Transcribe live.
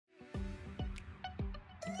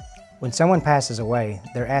When someone passes away,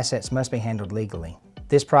 their assets must be handled legally.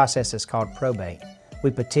 This process is called probate. We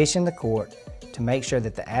petition the court to make sure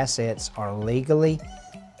that the assets are legally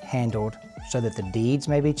handled so that the deeds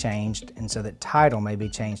may be changed and so that title may be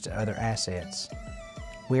changed to other assets.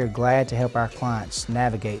 We are glad to help our clients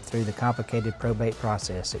navigate through the complicated probate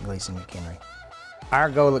process at Gleason McHenry. Our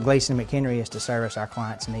goal at Gleason McHenry is to service our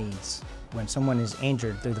clients' needs. When someone is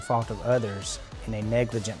injured through the fault of others in a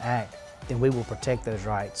negligent act, then we will protect those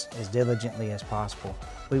rights as diligently as possible.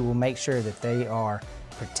 We will make sure that they are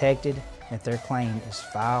protected and that their claim is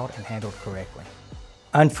filed and handled correctly.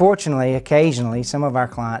 Unfortunately, occasionally, some of our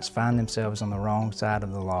clients find themselves on the wrong side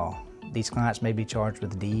of the law. These clients may be charged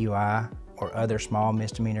with DUI or other small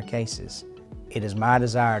misdemeanor cases. It is my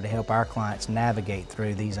desire to help our clients navigate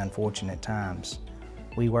through these unfortunate times.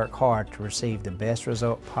 We work hard to receive the best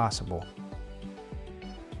result possible